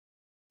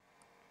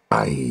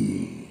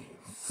I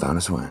found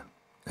a swan,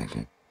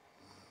 actually.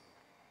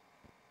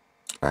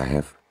 I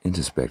have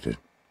introspected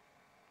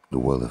the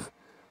world of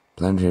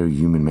planetary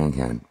human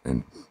mankind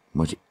and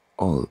much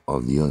all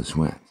of the other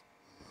swans.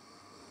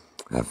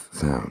 I've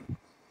found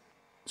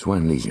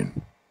Swan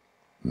Legion.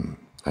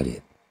 I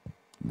did.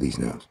 These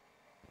nose.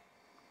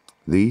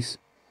 These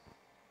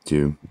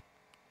two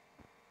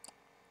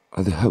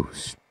are the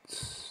hosts,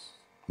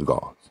 the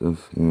gods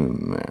of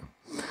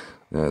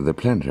the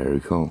planetary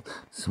called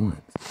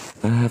swans.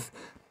 I have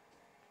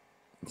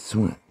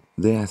swans.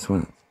 They are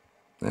swans.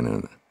 I know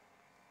that.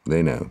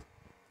 They know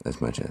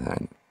as much as I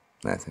know.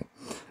 That's it.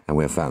 And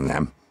we have found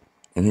them.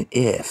 And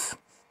if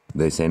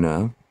they say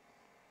no,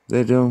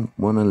 they don't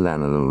want to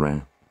land a little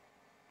round.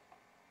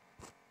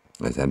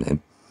 Let's have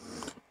them.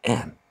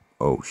 And,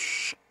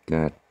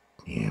 god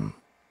damn.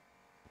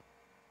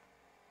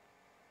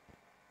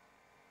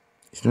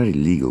 It's not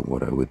illegal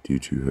what I would do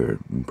to her.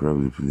 And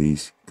probably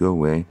please go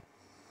away.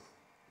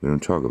 We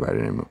don't talk about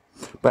it anymore.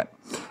 But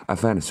I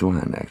found a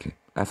swan, actually.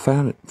 I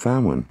found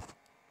one.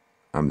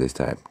 I'm this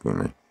type, going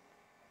on.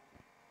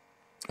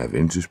 I've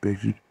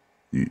introspected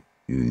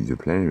the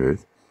planet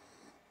Earth.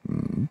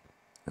 And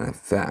I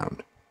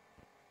found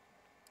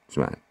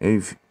swan. And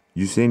if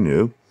you say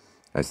no,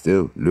 I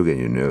still look at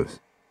your nose.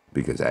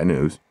 Because I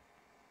knows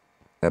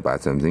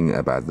about something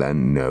about that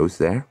nose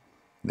there.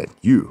 That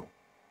you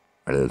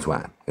are a little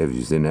swan. If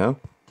you say no,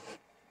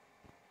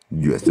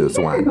 you are still a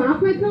swan.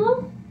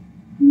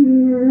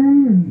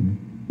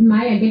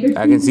 Maya, get your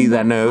I can see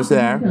that nose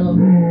there.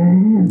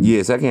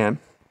 Yes, I can.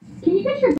 Can you get your